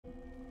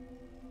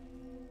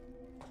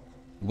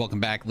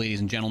Welcome back, ladies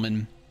and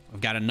gentlemen. I've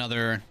got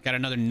another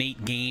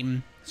Nate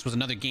game. This was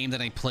another game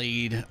that I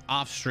played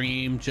off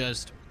stream,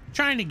 just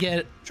trying to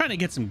get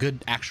some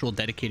good actual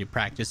dedicated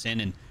practice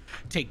in and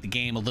take the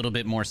game a little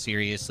bit more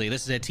seriously.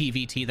 This is a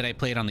TvT that I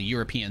played on the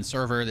European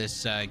server.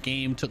 This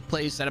game took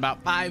place at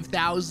about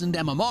 5,000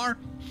 MMR.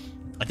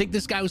 I think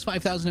this guy was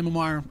 5,000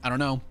 MMR. I don't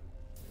know.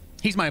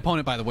 He's my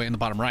opponent, by the way, in the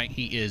bottom right.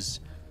 He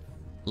is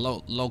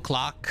low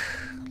clock,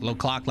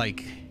 like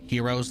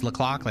heroes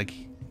clock, like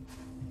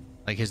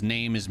his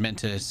name is meant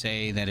to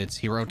say that it's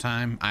hero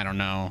time. I don't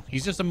know.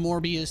 He's just a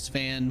Morbius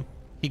fan.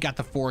 He got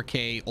the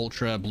 4K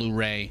Ultra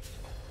Blu-ray,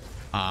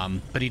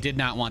 but he did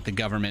not want the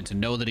government to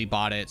know that he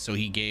bought it, so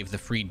he gave the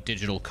free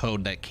digital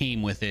code that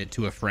came with it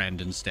to a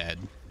friend instead.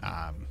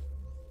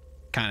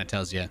 Kind of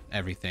tells you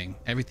everything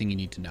you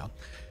need to know.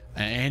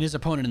 And his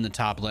opponent in the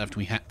top left,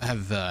 we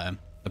have the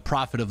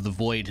Prophet of the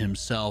Void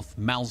himself,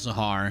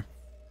 Malzahar,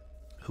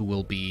 who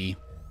will be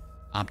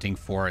opting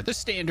for the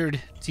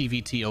standard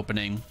TvT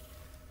opening.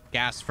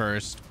 Gas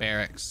first,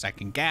 barracks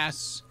second,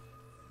 gas.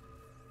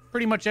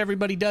 Pretty much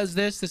everybody does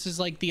this. This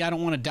is like the I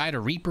don't want to die to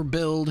Reaper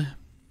build.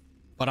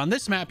 But on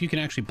this map, you can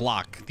actually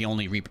block the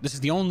only Reaper. This is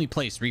the only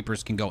place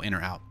Reapers can go in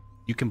or out.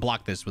 You can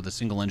block this with a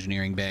single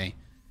engineering bay.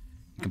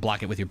 You can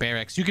block it with your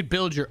barracks. You could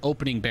build your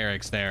opening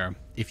barracks there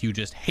if you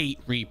just hate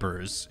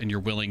Reapers and you're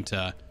willing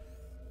to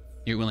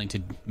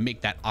make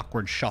that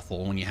awkward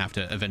shuffle when you have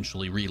to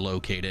eventually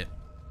relocate it.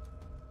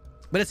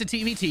 But it's a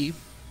TvT.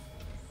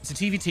 It's a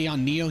TvT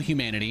on Neo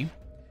Humanity.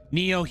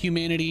 Neo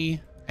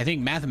Humanity, I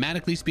think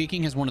mathematically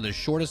speaking, has one of the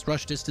shortest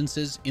rush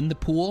distances in the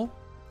pool.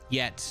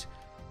 Yet,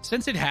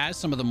 since it has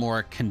some of the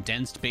more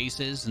condensed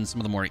bases and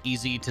some of the more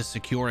easy to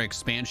secure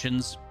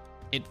expansions,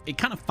 it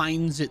kind of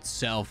finds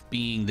itself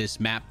being this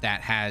map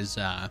that has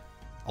a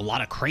lot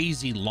of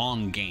crazy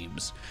long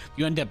games.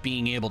 You end up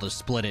being able to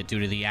split it due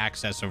to the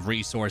access of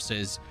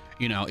resources.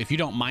 You know, if you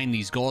don't mind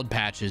these gold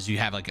patches, you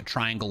have like a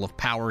triangle of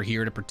power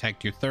here to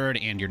protect your third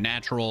and your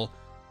natural.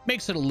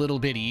 Makes it a little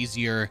bit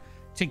easier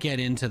to get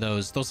into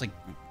those like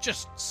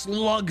just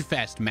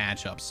slugfest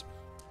matchups.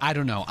 I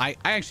don't know. I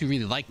actually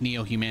really like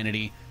Neo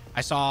Humanity. I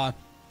saw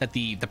that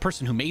the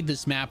person who made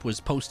this map was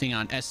posting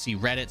on SC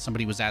Reddit.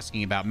 Somebody was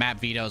asking about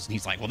map vetoes, and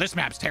he's like, well, this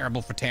map's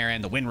terrible for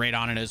Terran. The win rate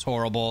on it is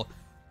horrible.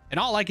 And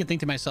all I could think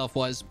to myself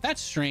was, that's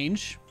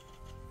strange,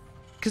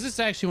 because it's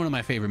actually one of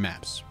my favorite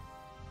maps.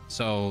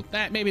 So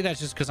maybe that's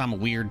just because I'm a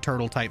weird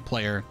turtle type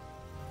player.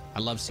 I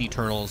love sea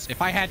turtles.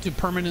 If I had to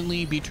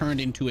permanently be turned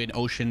into an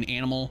ocean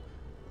animal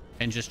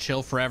and just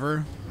chill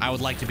forever, I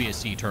would like to be a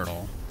sea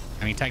turtle.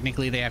 I mean,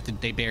 technically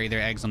they bury their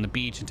eggs on the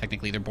beach, and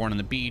technically they're born on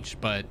the beach,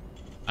 but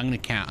I'm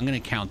gonna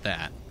count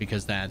that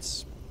because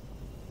that's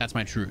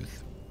my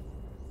truth.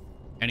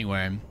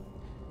 Anyway,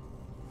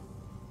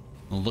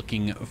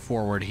 looking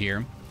forward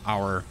here,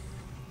 our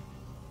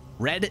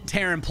red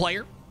Terran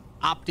player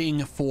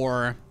opting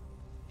for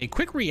a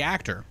quick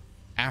reactor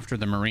after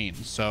the Marine.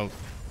 So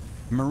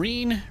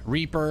Marine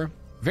Reaper,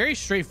 very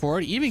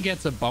straightforward, even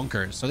gets a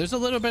bunker. So there's a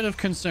little bit of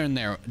concern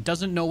there.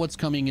 Doesn't know what's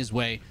coming his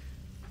way.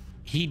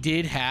 He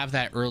did have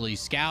that early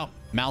scout.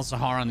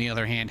 Malzahar, on the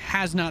other hand,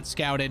 has not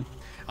scouted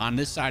on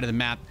this side of the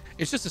map.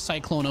 It's just a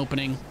Cyclone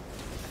opening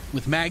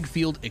with mag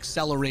field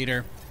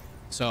accelerator.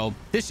 So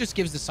this just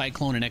gives the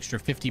Cyclone an extra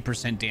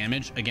 50%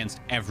 damage against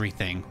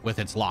everything with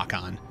its lock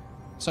on.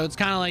 So it's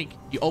kind of like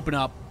you open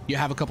up, you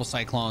have a couple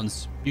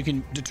Cyclones, you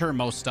can deter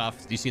most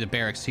stuff. You see the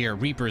barracks here.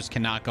 Reapers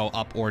cannot go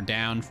up or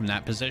down from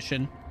that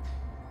position.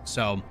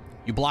 So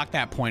you block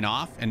that point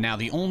off, and now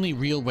the only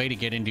real way to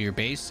get into your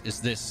base is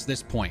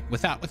this point,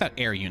 without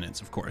air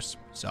units, of course.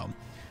 So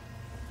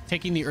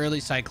taking the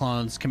early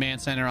Cyclones, command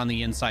center on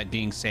the inside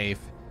being safe,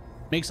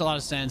 makes a lot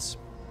of sense.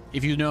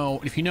 If you know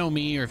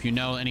me, or if you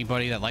know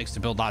anybody that likes to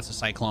build lots of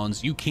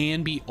Cyclones, you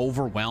can be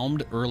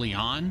overwhelmed early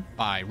on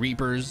by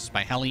Reapers,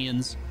 by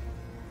Hellions.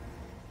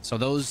 So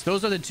those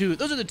are the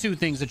two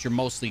things that you're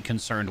mostly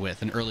concerned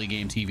with in early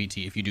game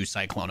TvT if you do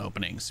Cyclone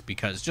openings,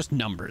 because just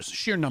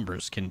sheer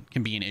numbers can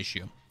be an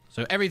issue.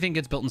 So everything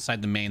gets built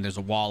inside the main. There's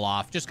a wall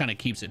off, just kind of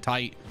keeps it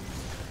tight.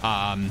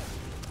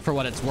 For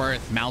what it's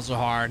worth,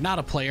 Malzahar, not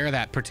a player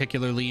that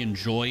particularly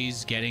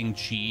enjoys getting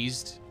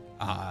cheesed.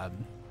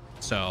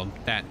 So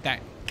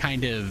that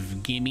kind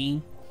of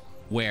gimme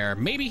where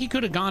maybe he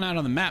could have gone out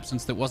on the map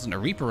since there wasn't a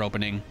Reaper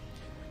opening,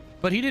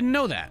 but he didn't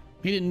know that.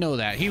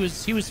 He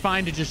was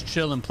fine to just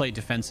chill and play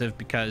defensive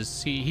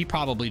because he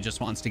probably just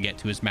wants to get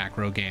to his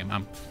macro game.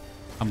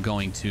 I'm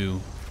going to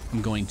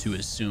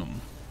assume.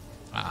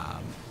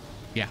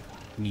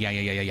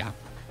 Yeah.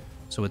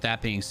 So with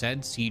that being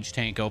said, siege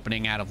tank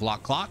opening out of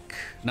lock clock.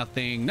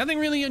 Nothing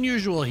really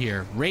unusual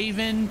here.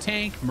 Raven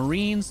tank,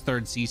 Marines,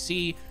 3rd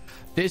CC.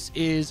 This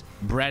is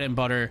bread and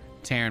butter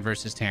Terran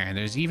versus Terran.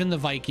 There's even the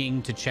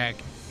Viking to check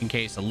in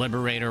case a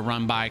Liberator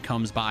run by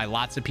comes by.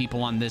 Lots of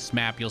people on this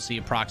map. You'll see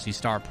a proxy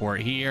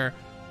starport here,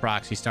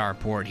 proxy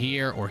starport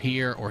here, or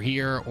here, or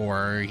here,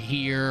 or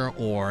here,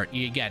 or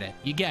you get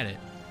it.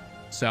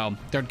 So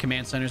 3rd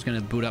command center is going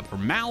to boot up for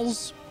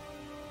Malz.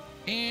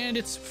 And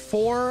it's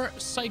 4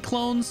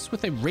 Cyclones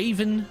with a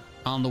Raven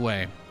on the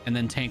way, and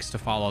then tanks to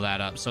follow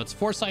that up. So it's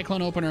 4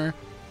 Cyclone opener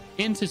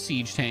into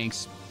siege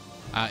tanks.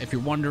 If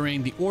you're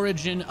wondering the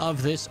origin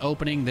of this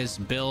opening, this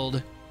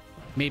build,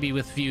 maybe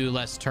with few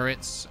less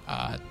turrets,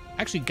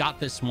 actually got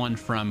this one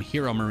from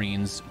Hero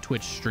Marine's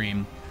Twitch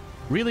stream.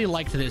 Really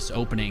liked this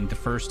opening the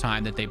first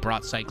time that they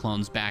brought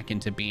Cyclones back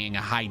into being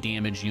a high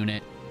damage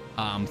unit.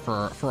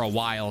 For a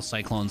while,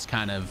 Cyclones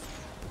kind of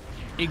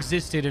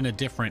existed in a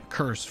different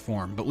curse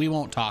form, but we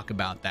won't talk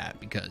about that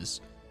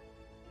because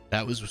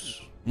that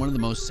was one of the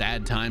most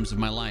sad times of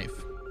my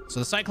life. So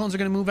the Cyclones are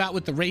going to move out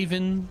with the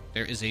Raven.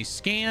 There is a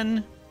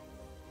scan.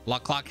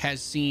 Clock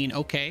has seen,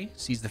 okay,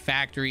 sees the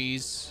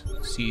factories,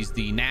 sees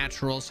the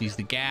natural, sees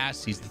the gas,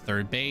 sees the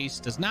third base.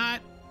 Does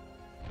not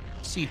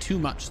see too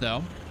much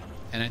though.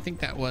 And I think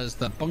that was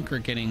the bunker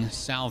getting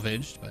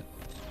salvaged, but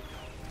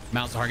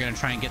Malzahar going to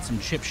try and get some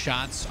chip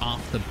shots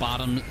off the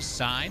bottom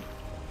side.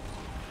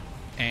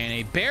 And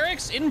a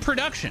barracks in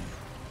production.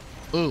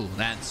 Ooh,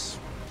 that's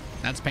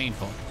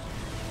painful.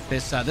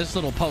 This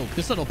little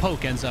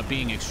poke ends up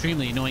being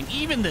extremely annoying.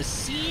 Even the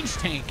siege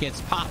tank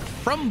gets popped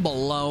from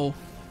below.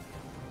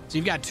 So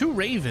you've got 2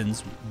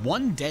 Ravens,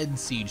 1 dead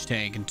siege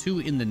tank, and 2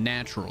 in the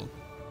natural.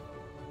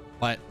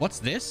 But what's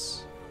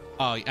this?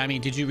 Oh, I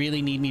mean, did you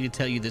really need me to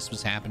tell you this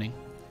was happening?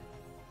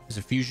 There's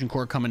a fusion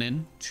core coming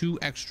in, 2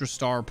 extra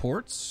star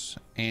ports,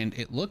 and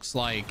it looks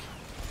like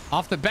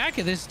off the back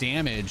of this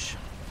damage,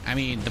 I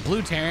mean, the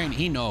blue Terran,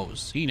 he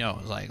knows.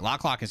 Like,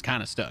 Lock is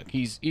kind of stuck.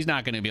 He's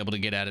not going to be able to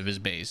get out of his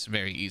base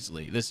very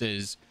easily. This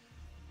is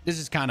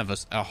kind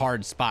of a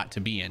hard spot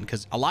to be in,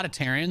 because a lot of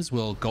Terrans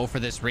will go for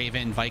this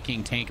Raven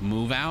Viking tank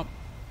move out,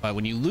 but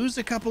when you lose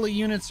a couple of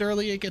units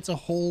early, it gets a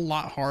whole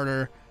lot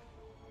harder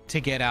to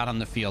get out on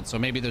the field. So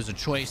maybe there's a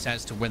choice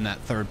as to when that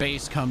third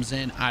base comes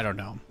in. I don't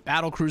know.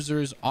 Battle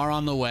cruisers are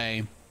on the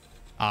way.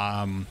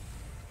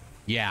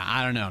 Yeah,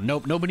 I don't know.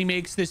 Nope, nobody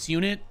makes this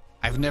unit.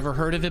 I've never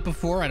heard of it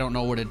before. I don't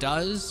know what it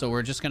does, so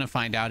we're just gonna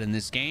find out in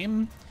this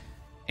game.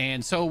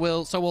 And so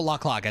will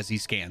Lock as he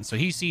scans. So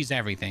he sees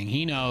everything.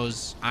 He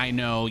knows, I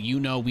know, you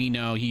know, we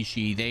know, he,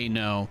 she, they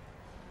know.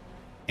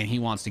 And he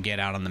wants to get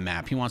out on the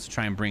map. He wants to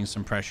try and bring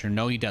some pressure.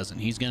 No, he doesn't.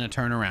 He's going to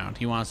turn around.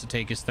 He wants to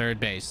take his third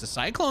base. The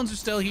Cyclones are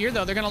still here,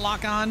 though. They're going to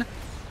lock on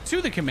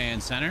to the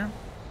command center.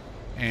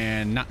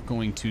 And not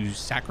going to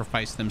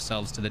sacrifice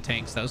themselves to the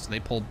tanks, though, so they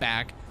pulled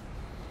back.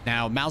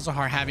 Now,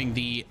 Malzahar having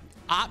the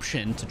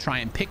option to try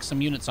and pick some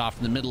units off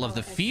in the middle of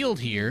the field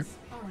here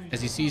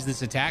as he sees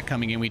this attack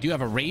coming in. We do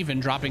have a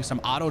Raven dropping some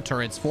auto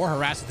turrets for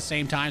harass at the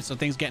same time, so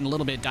things getting a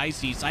little bit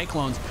dicey.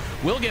 Cyclones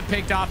will get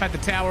picked off at the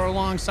tower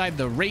alongside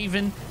the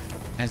Raven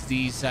as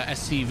these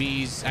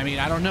SCVs, I mean,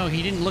 I don't know.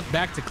 He didn't look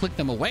back to click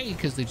them away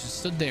because they just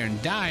stood there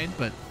and died,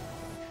 but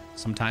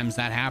sometimes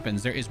that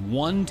happens. There is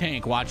 1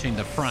 tank watching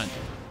the front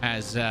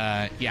as,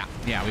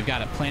 yeah, we've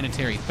got a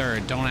planetary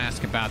third. Don't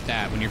ask about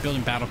that. When you're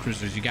building battle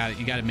cruisers, you got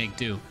to make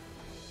do.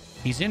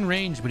 He's in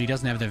range, but he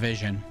doesn't have the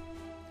vision.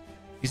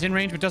 He's in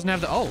range, but doesn't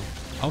have the... Oh,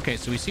 okay,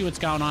 so we see what's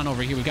going on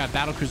over here. We've got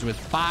Battlecruiser with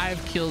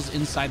 5 kills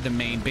inside the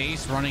main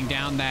base, running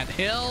down that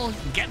hill,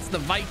 gets the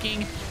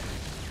Viking.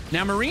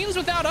 Now, Marines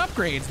without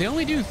upgrades, they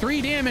only do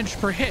 3 damage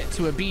per hit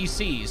to a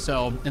BC,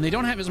 so, and they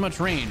don't have as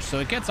much range, so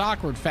it gets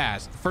awkward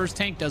fast. The first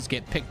tank does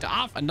get picked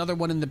off. Another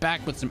one in the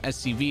back with some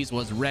SCVs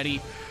was ready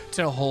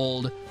to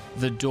hold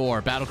the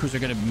door.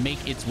 Battlecruiser going to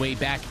make its way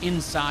back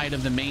inside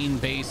of the main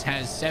base,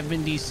 has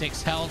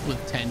 76 health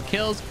with 10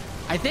 kills.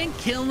 I think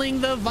killing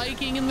the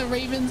Viking and the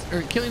Ravens,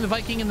 or killing the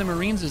Viking and the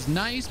Marines is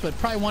nice, but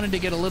probably wanted to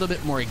get a little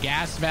bit more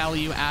gas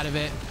value out of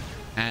it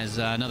as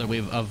another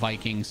wave of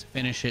Vikings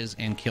finishes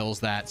and kills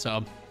that.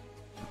 So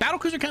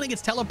Battlecruiser kind of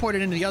gets teleported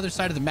into the other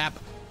side of the map,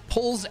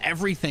 pulls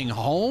everything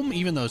home,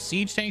 even though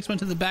siege tanks went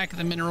to the back of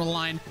the mineral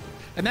line.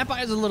 And that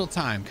buys a little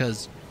time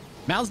because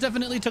Mal's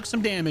definitely took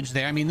some damage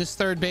there. I mean, this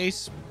third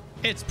base,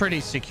 it's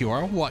pretty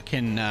secure. What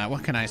can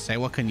I say?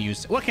 What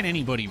can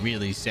anybody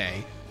really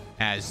say?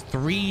 As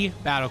 3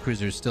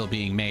 battlecruisers still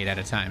being made at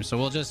a time. So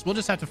we'll just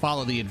have to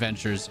follow the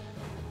adventures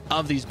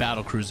of these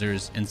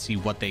battlecruisers and see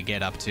what they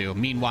get up to.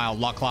 Meanwhile,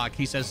 Lock,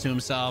 he says to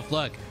himself,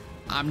 look,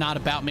 I'm not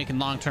about making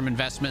long-term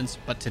investments,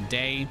 but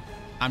today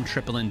I'm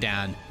tripling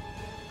down.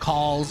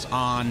 Calls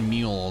on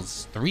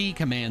mules. 3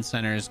 command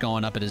centers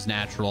going up at his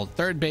natural.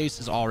 Third base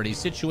is already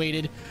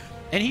situated,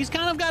 and he's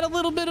kind of got a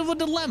little bit of a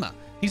dilemma.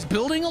 He's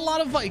building a lot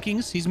of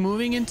Vikings. He's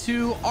moving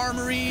into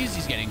armories.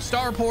 He's getting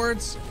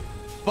starports,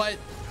 but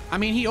I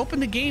mean, he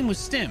opened the game with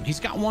Stim. He's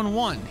got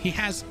 1-1. He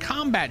has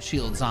combat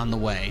shields on the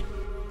way,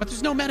 but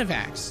there's no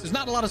medevacs. There's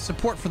not a lot of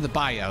support for the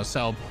bio,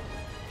 so you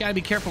gotta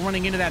be careful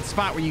running into that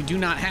spot where you do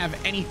not have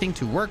anything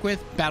to work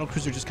with.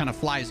 Battlecruiser just kind of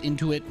flies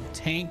into it,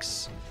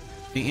 tanks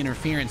the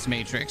interference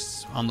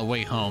matrix on the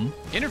way home.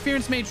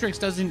 Interference matrix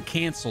doesn't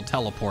cancel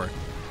teleport,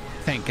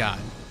 thank God.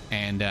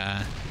 And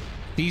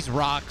these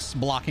rocks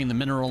blocking the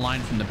mineral line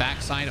from the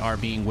backside are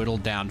being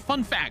whittled down.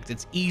 Fun fact,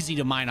 it's easy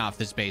to mine off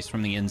this base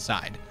from the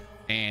inside.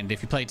 And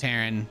if you play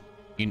Terran,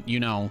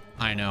 you know,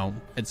 I know,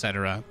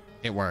 etc.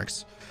 It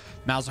works.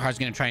 Malzahar's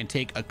going to try and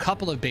take a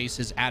couple of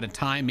bases at a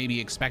time, maybe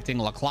expecting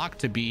Leclerc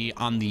to be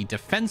on the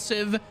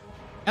defensive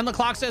And the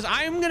clock says,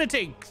 I'm going to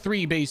take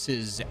 3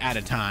 bases at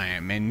a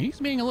time. And he's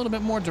being a little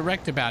bit more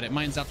direct about it.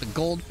 Mines out the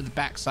gold for the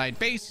backside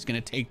base. He's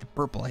going to take the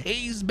purple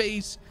haze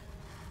base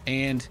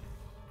and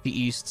the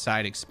east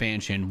side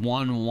expansion.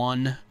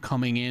 1-1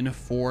 coming in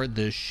for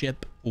the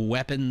ship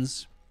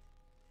weapons.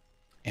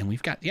 And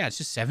we've got, yeah, it's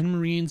just 7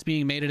 Marines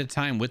being made at a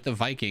time with the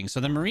Vikings. So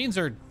the Marines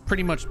are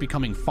pretty much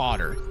becoming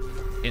fodder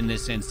in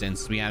this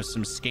instance. We have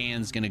some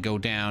scans going to go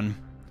down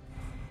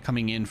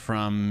coming in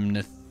from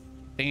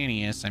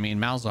Nathanias. I mean,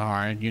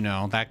 Malzahar, you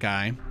know, that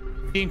guy.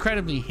 The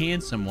incredibly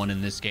handsome one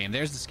in this game.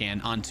 There's the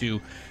scan onto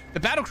the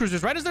battle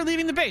cruisers right as they're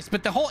leaving the base.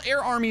 But the whole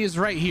air army is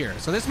right here.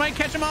 So this might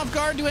catch them off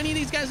guard. Do any of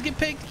these guys get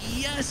picked?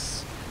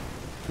 Yes.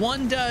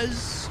 One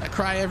does. I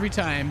cry every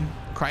time.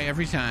 Cry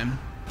every time.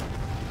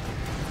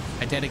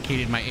 I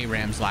dedicated my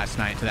ARAMs last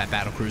night to that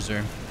battle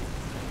cruiser.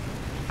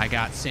 I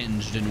got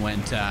singed and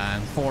went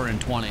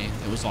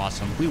 4-20. It was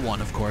awesome. We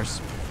won, of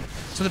course.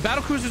 So the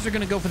battle cruisers are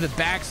going to go for the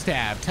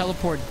backstab,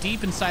 teleport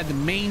deep inside the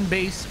main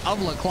base of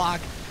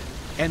Leclerc.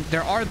 And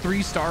there are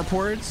 3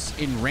 starports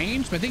in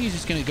range, but I think he's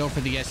just going to go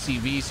for the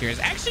SCVs here. It's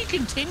actually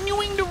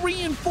continuing to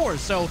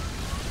reinforce. So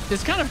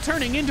it's kind of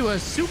turning into a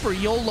super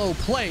YOLO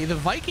play. The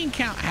Viking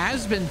count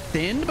has been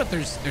thinned, but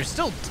there's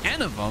still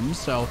 10 of them.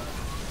 So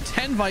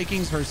 10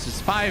 Vikings versus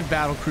 5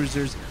 battle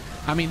cruisers.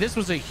 I mean, this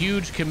was a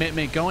huge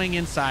commitment going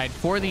inside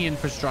for the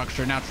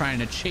infrastructure, now trying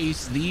to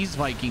chase these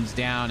Vikings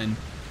down. And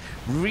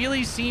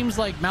really seems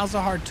like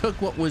Malzahar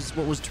took what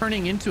was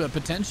turning into a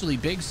potentially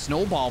big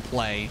snowball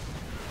play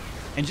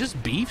and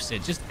just beefs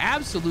it, just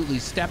absolutely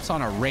steps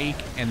on a rake.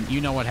 And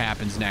you know what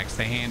happens next.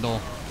 The handle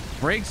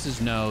breaks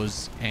his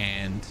nose,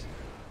 and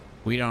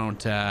we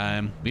don't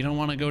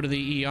want to go to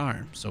the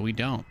ER, so we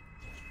don't.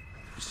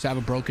 Just have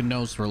a broken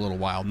nose for a little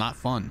while. Not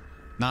fun.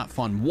 Not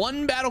fun.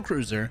 1 battle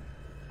cruiser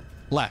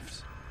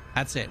left.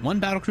 That's it. 1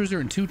 battle cruiser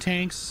and 2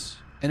 tanks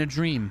and a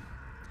dream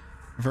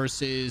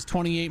versus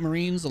 28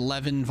 Marines,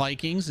 11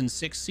 Vikings, and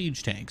 6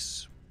 siege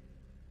tanks.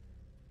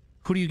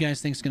 Who do you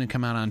guys think is going to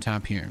come out on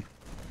top here?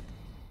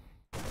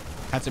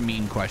 That's a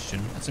mean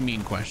question. That's a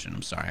mean question.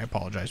 I'm sorry. I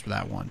apologize for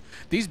that one.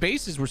 These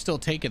bases were still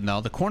taken, though.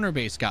 The corner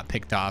base got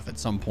picked off at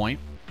some point.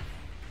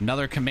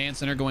 Another command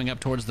center going up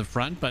towards the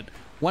front. But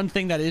one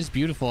thing that is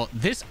beautiful,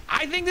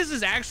 I think this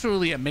is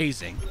actually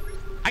amazing.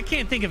 I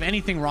can't think of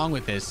anything wrong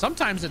with this.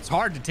 Sometimes it's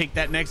hard to take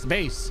that next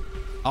base.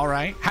 All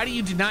right. How do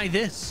you deny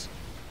this?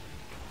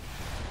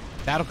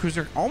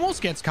 Battlecruiser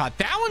almost gets caught.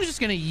 That one's just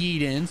going to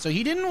yeet in. So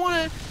he didn't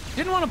want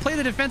to play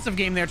the defensive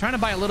game there, trying to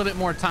buy a little bit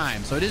more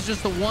time. So it is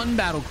just the 1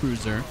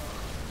 battlecruiser.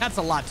 That's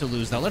a lot to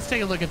lose, though. Let's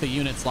take a look at the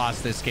units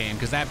lost this game,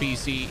 because that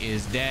BC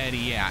is dead.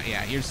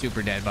 Yeah, you're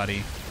super dead,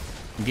 buddy.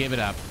 Give it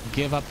up.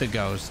 Give up the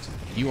ghost.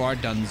 You are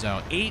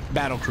donezo. 8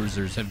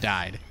 battlecruisers have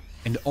died,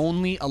 and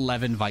only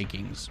 11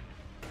 Vikings.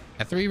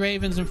 At 3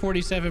 Ravens and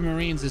 47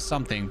 Marines is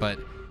something, but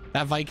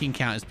that Viking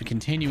count is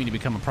continuing to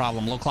become a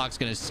problem. Lowclock's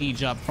going to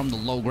siege up from the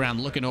low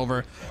ground, looking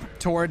over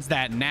towards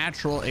that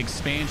natural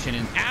expansion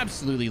and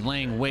absolutely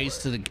laying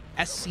waste to the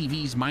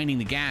SCVs mining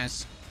the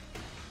gas.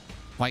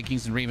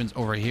 Vikings and Ravens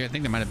over here. I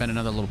think there might have been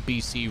another little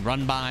BC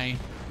run by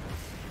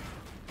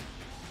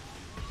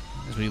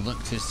as we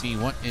look to see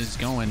what is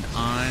going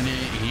on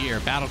here.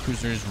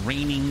 Battlecruisers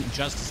raining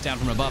justice down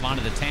from above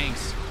onto the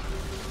tanks,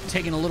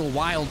 taking a little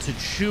while to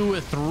chew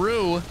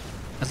through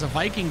as a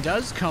Viking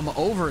does come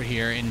over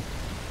here. And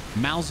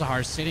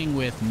Malzahar sitting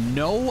with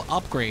no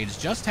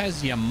upgrades, just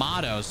has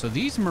Yamato. So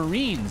these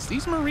Marines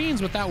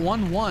with that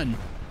 1-1,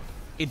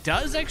 it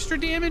does extra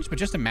damage, but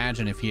just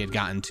imagine if he had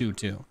gotten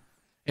 2-2.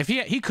 If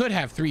he could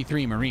have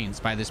 3-3 Marines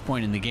by this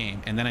point in the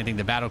game, and then I think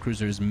the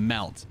battlecruisers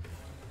melt.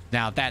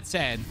 Now, that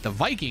said, the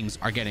Vikings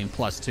are getting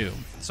 +2.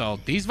 So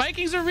these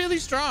Vikings are really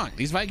strong.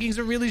 These Vikings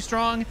are really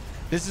strong.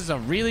 This is a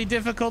really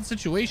difficult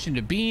situation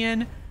to be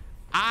in.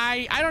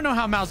 I don't know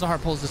how Malzahar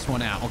pulls this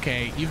one out,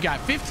 okay? You've got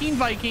 15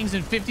 Vikings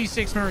and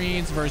 56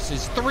 Marines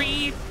versus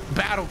 3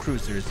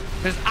 battlecruisers.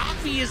 There's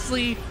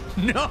obviously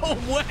no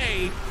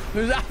way.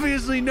 There's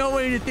obviously no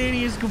way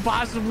Nathanias could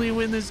possibly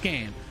win this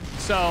game.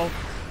 So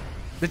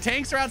the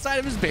tanks are outside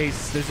of his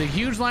base. There's a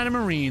huge line of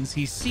Marines.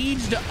 He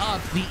sieged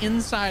up the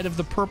inside of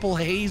the purple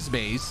haze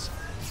base.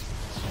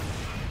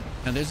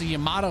 Now there's a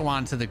Yamato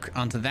onto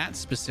that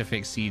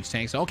specific siege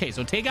tank. So okay,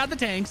 so take out the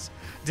tanks,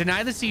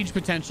 deny the siege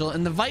potential,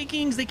 and the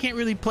Vikings, they can't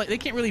really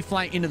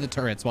fly into the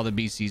turrets while the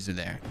BCs are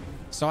there.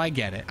 So I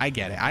get it.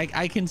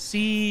 I can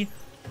see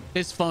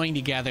this flowing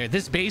together.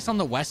 This base on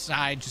the west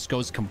side just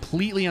goes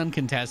completely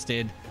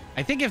uncontested.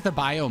 I think if the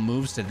bio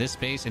moves to this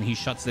base and he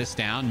shuts this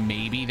down,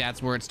 maybe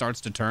that's where it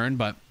starts to turn.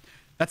 But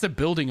that's a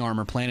building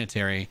armor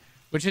planetary,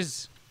 which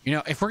is, you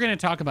know, if we're going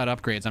to talk about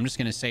upgrades, I'm just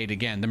going to say it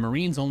again. The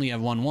Marines only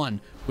have 1-1,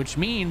 which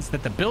means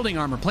that the building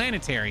armor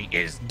planetary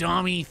is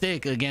dummy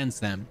thick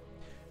against them.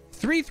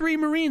 3-3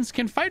 Marines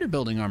can fight a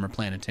building armor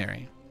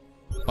planetary,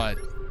 but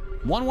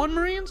 1-1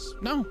 Marines?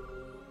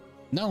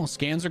 No,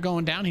 scans are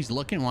going down. He's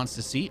looking, wants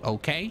to see.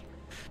 Okay.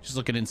 Just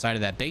looking inside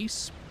of that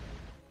base.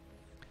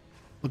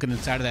 Looking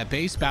inside of that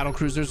base, battle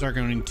cruisers are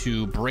going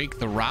to break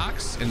the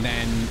rocks and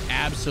then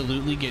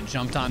absolutely get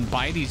jumped on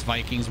by these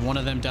Vikings. One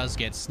of them does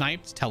get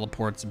sniped,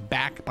 teleports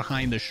back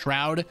behind the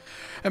shroud.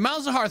 And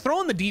Malzahar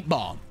throwing the deep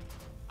ball.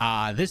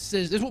 This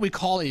is what we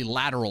call a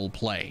lateral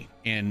play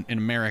in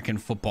American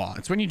football.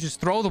 It's when you just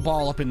throw the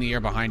ball up in the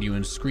air behind you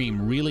and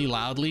scream really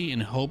loudly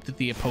and hope that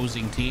the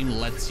opposing team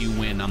lets you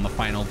win on the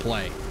final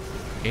play.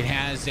 It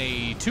has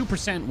a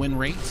 2% win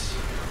rate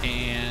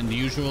and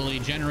usually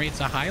generates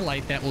a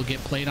highlight that will get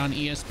played on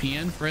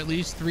ESPN for at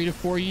least 3 to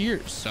 4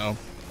 years. So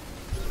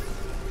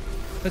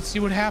let's see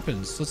what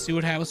happens. Let's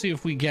see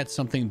if we get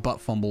something butt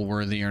fumble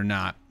worthy or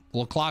not.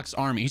 Leclerc's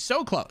army. He's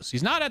so close.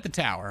 He's not at the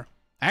tower.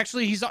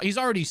 Actually, he's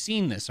already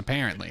seen this,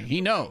 apparently.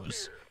 He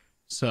knows.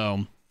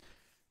 So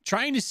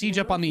trying to siege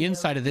up on the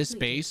inside of this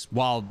base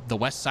while the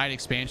west side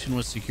expansion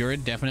was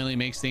secured definitely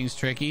makes things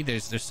tricky.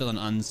 There's still an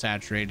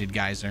unsaturated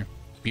geyser.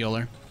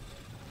 Bueller.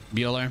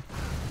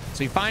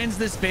 So he finds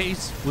this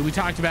base. When we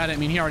talked about it, I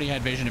mean, he already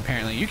had vision,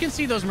 apparently. You can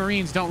see those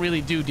Marines don't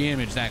really do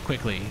damage that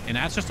quickly. And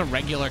that's just a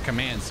regular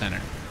command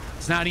center.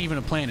 It's not even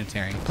a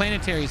planetary.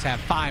 Planetaries have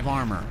 5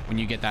 armor when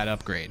you get that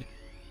upgrade.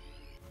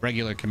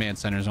 Regular command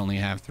centers only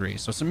have 3.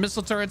 So some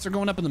missile turrets are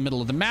going up in the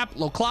middle of the map.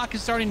 Leclerc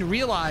is starting to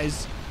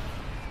realize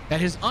that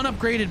his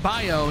unupgraded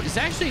bio is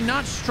actually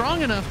not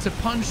strong enough to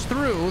punch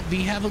through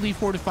the heavily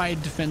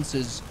fortified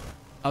defenses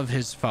of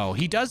his foe.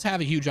 He does have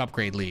a huge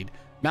upgrade lead.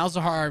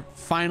 Malzahar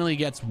finally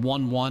gets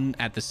 1-1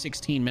 at the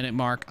 16-minute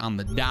mark on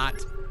the dot.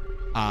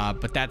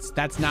 But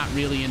that's not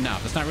really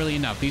enough. That's not really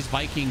enough. These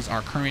Vikings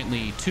are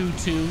currently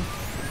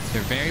 2-2.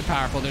 They're very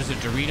powerful. There's a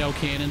Dorito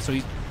cannon, so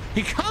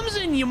he comes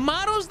in,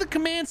 Yamato's the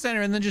command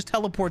center, and then just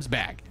teleports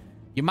back.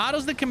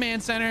 Yamato's the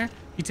command center.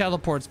 He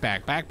teleports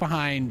back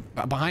behind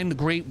the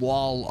Great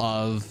Wall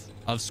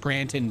of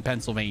Scranton,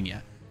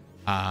 Pennsylvania.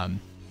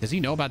 Does he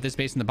know about this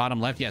base in the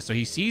bottom left? Yeah, so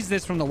he sees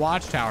this from the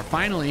watchtower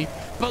finally.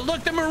 But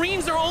look, the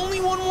Marines are only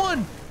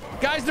 1-1.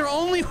 Guys, they're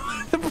only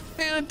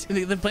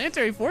the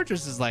planetary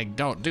fortress is like,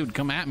 dude,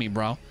 come at me,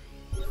 bro.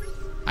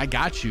 I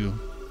got you.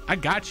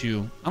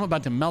 I'm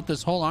about to melt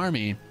this whole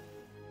army.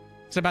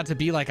 It's about to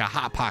be like a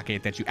hot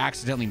pocket that you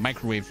accidentally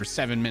microwave for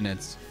 7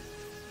 minutes.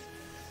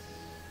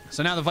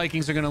 So now the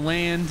Vikings are going to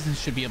land.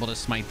 Should be able to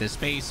smite this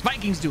base.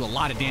 Vikings do a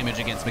lot of damage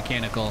against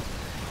mechanical.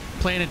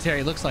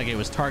 Planetary looks like it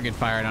was target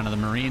fired onto the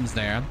Marines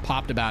there.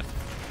 Popped about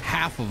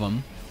half of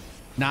them.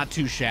 Not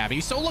too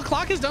shabby. So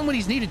Leclerc has done what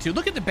he's needed to.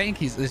 Look at the bank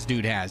this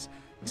dude has.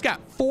 He's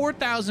got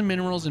 4,000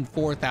 minerals and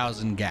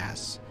 4,000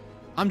 gas.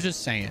 I'm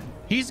just saying,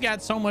 he's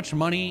got so much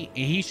money,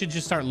 he should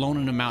just start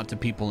loaning them out to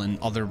people in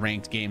other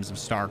ranked games of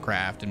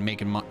StarCraft and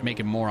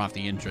making more off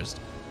the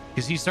interest,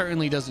 because he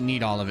certainly doesn't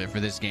need all of it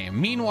for this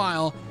game.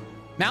 Meanwhile,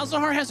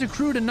 Malzahar has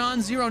accrued a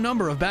non-zero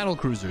number of battle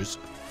cruisers.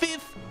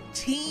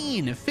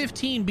 15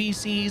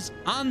 BCs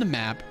on the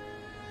map.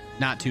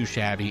 Not too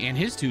shabby. And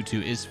his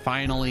 2-2 is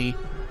finally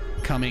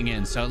coming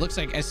in. So it looks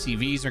like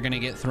SCVs are going to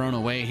get thrown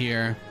away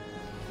here.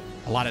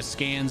 A lot of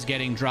scans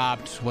getting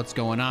dropped. What's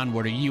going on?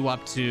 What are you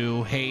up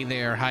to? Hey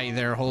there, hi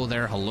there, ho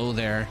there, hello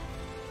there,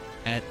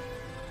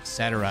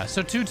 etc.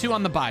 So 2-2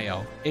 on the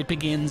bio. It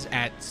begins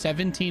at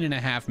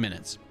 17.5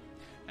 minutes.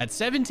 At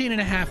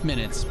 17.5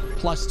 minutes,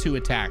 +2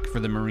 attack for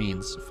the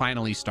Marines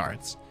finally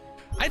starts.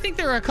 I think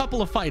there are a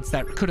couple of fights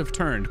that could have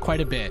turned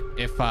quite a bit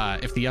if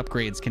the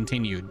upgrades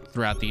continued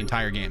throughout the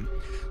entire game.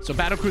 So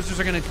battle cruisers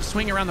are going to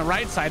swing around the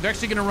right side. They're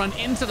actually going to run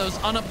into those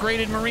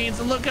unupgraded Marines,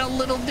 and look how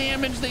little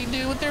damage they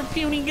do with their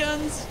puny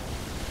guns.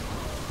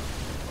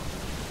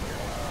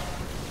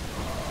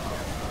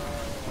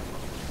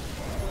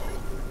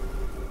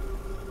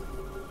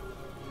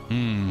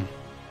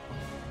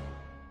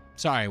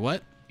 Sorry,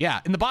 what?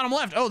 Yeah, in the bottom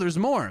left. Oh, there's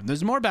more.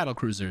 There's more battle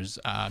cruisers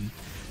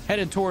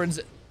headed towards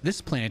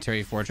this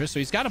planetary fortress. So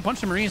he's got a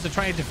bunch of Marines to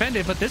try and defend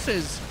it, but this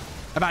is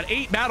about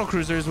 8 battle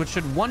cruisers, which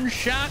should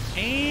one-shot,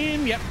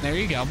 and yep, there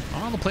you go.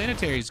 All the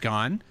planetary's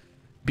gone.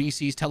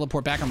 BCs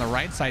teleport back on the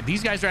right side.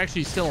 These guys are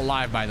actually still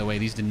alive, by the way.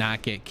 These did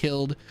not get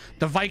killed.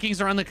 The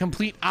Vikings are on the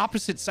complete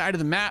opposite side of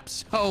the map,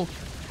 so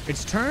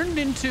it's turned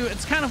into,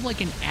 it's kind of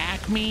like an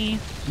Acme,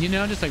 you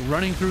know, just like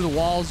running through the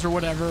walls or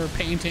whatever,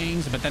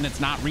 paintings, but then it's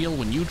not real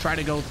when you try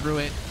to go through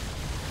it.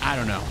 I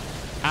don't know.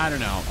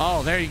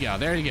 Oh, there you go.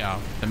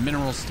 The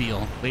mineral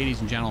steel. Ladies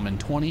and gentlemen,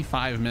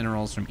 25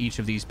 minerals from each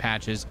of these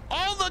patches.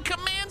 Oh, the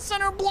command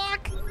center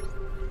block.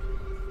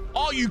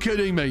 Are you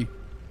kidding me?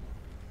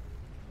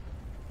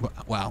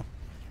 Wow.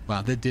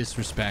 The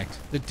disrespect.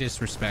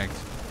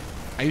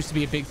 I used to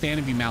be a big fan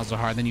of you,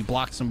 Malzahar. Then you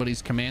blocked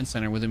somebody's command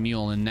center with a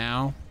mule, and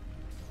now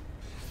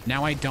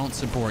I don't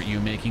support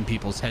you making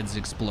people's heads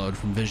explode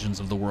from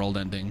visions of the world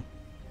ending.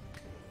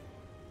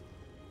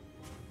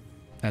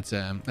 That's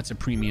a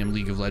premium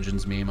League of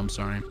Legends meme. I'm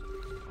sorry.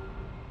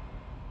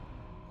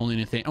 Only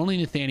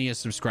Nathanias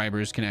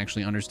subscribers can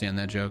actually understand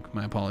that joke.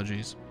 My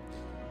apologies.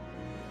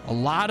 A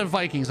lot of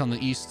Vikings on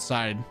the east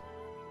side.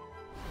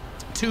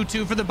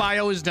 2-2 for the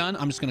bio is done.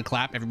 I'm just gonna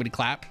clap. Everybody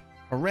clap.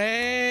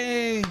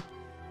 Hooray!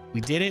 We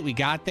did it. We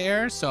got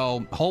there.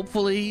 So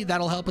hopefully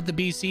that'll help with the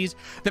BCs.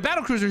 The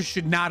battle cruisers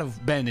should not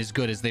have been as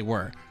good as they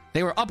were.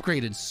 They were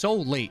upgraded so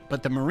late,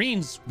 but the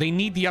Marines, they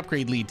need the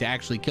upgrade lead to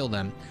actually kill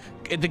them.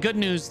 The good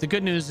news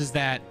is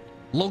that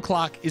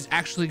Lowclock is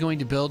actually going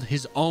to build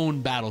his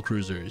own battle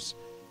cruisers.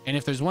 And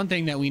if there's one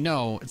thing that we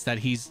know, it's that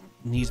he's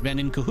been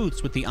in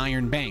cahoots with the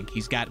Iron Bank.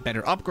 He's got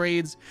better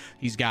upgrades.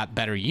 He's got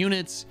better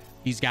units.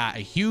 He's got a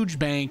huge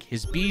bank.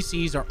 His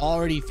BCs are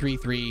already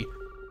 3-3.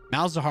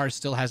 Malzahar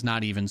still has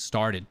not even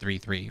started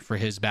 3-3 for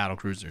his battle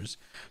cruisers.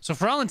 So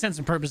for all intents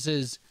and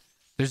purposes,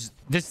 this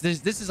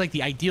is like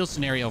the ideal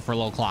scenario for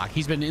Lowclock.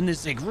 He's been in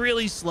this like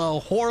really slow,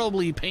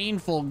 horribly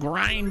painful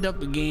grind up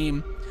the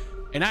game.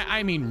 And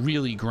I mean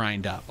really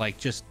grind up, like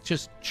just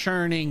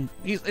churning.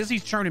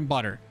 He's churning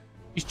butter.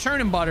 He's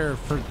churning butter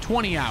for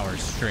 20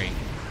 hours straight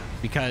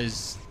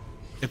because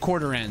the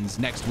quarter ends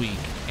next week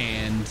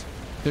and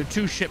they're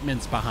 2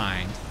 shipments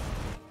behind.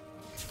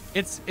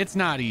 It's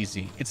not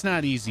easy. It's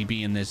not easy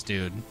being this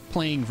dude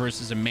playing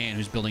versus a man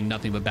who's building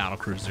nothing but battle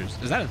cruisers.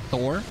 Is that a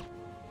Thor?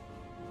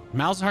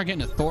 Malzahar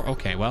getting a Thor?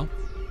 Okay, well,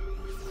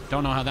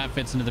 don't know how that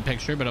fits into the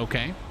picture, but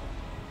okay.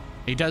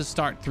 He does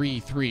start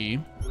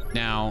 3-3.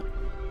 Now,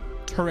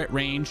 turret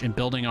range and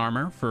building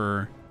armor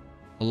for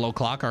the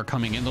Lowclock are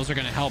coming in. Those are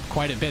going to help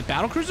quite a bit.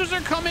 Battle cruisers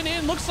are coming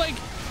in. Looks like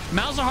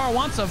Malzahar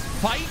wants a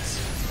fight.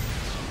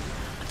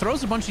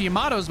 Throws a bunch of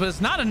Yamatos, but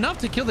it's not enough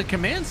to kill the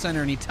command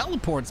center, and he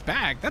teleports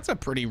back. That's a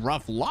pretty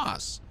rough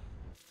loss.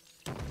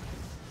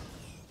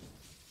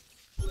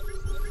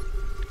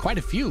 Quite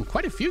a few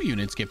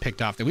units get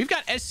picked off there. We've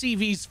got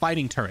SCVs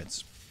fighting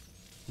turrets,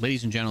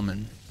 ladies and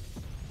gentlemen.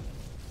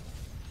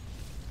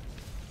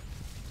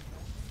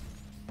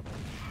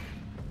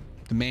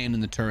 The man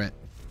in the turret.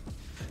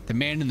 The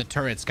man in the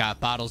turret's got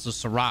bottles of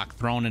Ciroc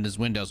thrown in his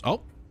windows.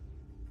 Oh,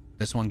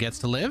 this one gets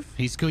to live.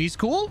 He's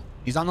cool.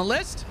 He's on the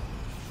list.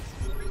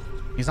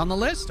 He's on the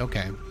list.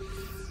 Okay.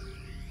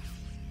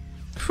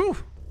 Whew.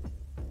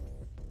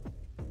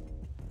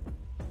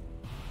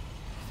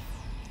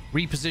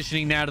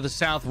 Repositioning now to the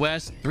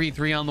southwest.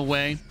 3-3 on the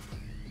way.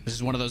 This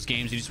is one of those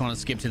games you just want to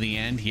skip to the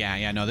end.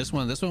 Yeah, no, this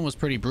one was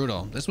pretty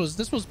brutal. This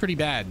was pretty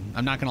bad.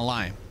 I'm not gonna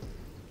lie.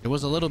 It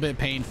was a little bit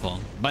painful,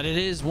 but it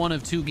is one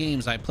of 2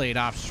 games I played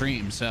off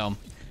stream, so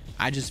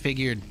I just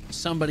figured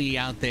somebody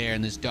out there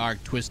in this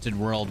dark, twisted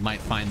world might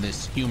find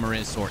this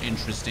humorous or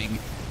interesting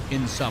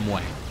in some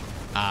way.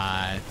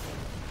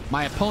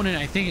 My opponent,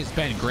 I think, has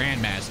been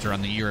Grandmaster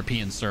on the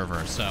European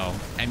server, so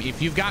I mean,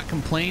 if you've got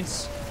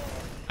complaints,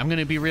 I'm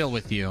gonna be real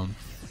with you.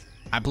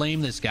 I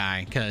blame this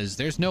guy because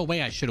there's no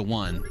way I should have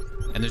won,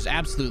 and there's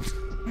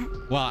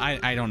well,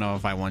 I don't know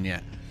if I won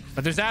yet,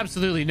 but there's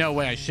absolutely no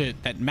way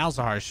that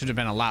Malzahar should have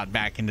been allowed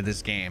back into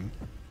this game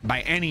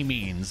by any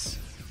means.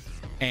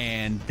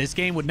 And this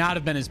game would not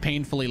have been as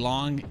painfully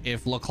long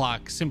if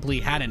Lowclock simply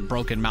hadn't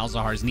broken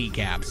Malzahar's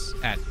kneecaps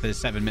at the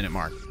 7-minute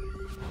mark.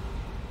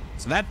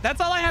 So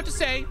that's all I have to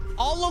say.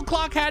 All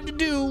Lowclock had to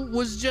do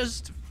was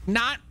just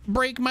not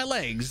break my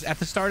legs at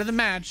the start of the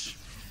match,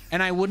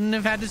 and I wouldn't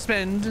have had to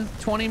spend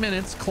 20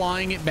 minutes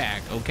clawing it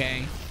back,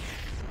 okay?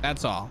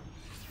 That's all.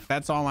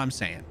 That's all I'm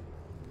saying.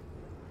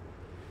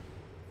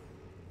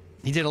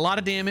 He did a lot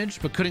of damage,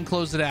 but couldn't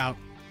close it out.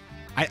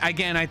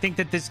 Again, I think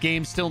that this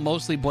game still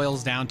mostly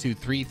boils down to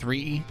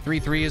 3-3.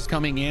 3-3 is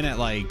coming in at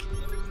like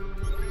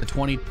the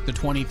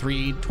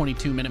 23,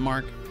 22-minute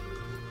mark.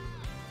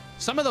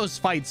 Some of those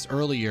fights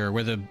earlier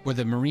where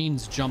the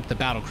Marines jumped the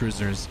battle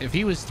cruisers, if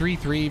he was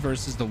 3-3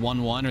 versus the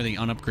 1-1 or the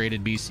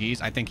unupgraded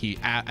BCs, I think he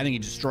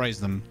destroys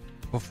them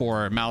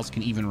before Malz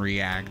can even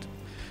react.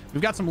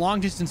 We've got some long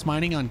distance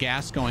mining on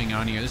gas going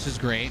on here. This is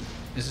great.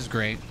 This is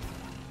great.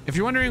 If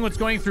you're wondering what's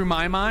going through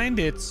my mind,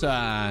 it's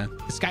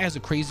this guy has a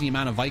crazy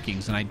amount of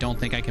Vikings, and I don't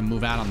think I can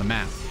move out on the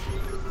map.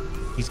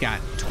 He's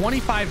got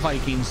 25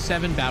 Vikings,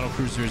 7 battle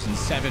cruisers, and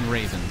 7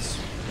 Ravens.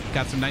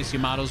 Got some nice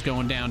Yamatos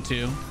going down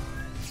too.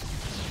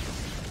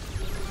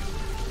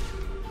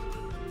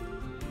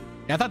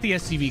 Yeah, I thought the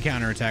SCV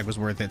counterattack was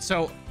worth it.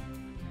 So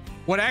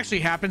what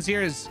actually happens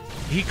here is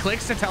he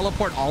clicks to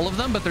teleport all of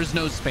them, but there's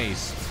no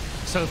space.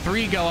 So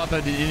 3 go up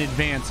in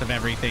advance of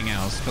everything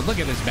else. But look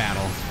at this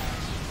battle.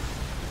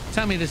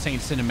 Tell me this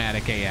ain't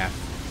cinematic AF.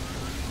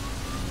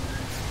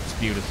 It's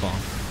beautiful.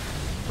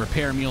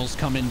 Repair mules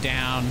coming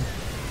down.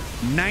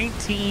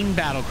 19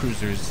 battle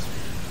cruisers.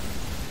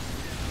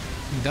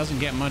 It doesn't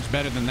get much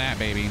better than that,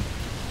 baby.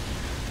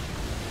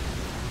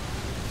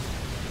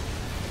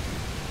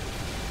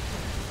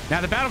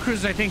 Now the battle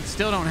cruisers, I think,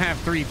 still don't have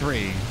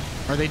 3-3.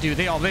 Or they do.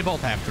 They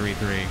both have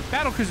 3-3.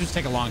 Battle cruisers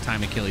take a long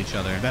time to kill each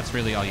other. That's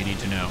really all you need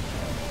to know.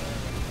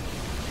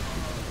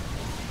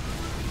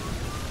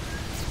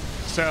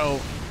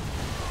 So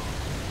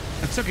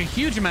it took a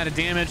huge amount of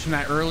damage from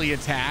that early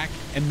attack,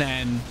 and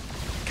then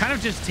kind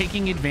of just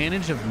taking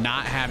advantage of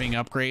not having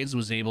upgrades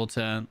was able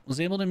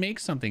to make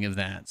something of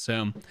that.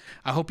 So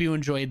I hope you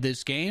enjoyed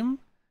this game.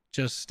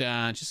 Just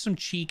some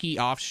cheeky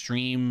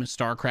off-stream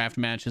StarCraft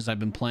matches I've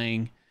been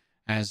playing,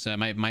 as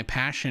my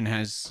passion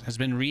has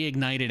been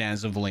reignited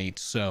as of late.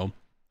 So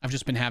I've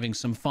just been having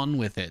some fun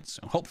with it.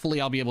 So hopefully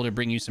I'll be able to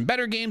bring you some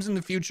better games in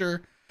the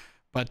future.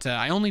 But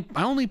I only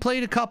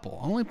played a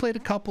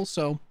couple.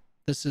 So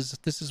this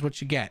is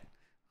what you get.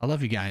 I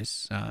love you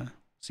guys.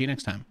 See you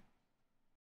next time.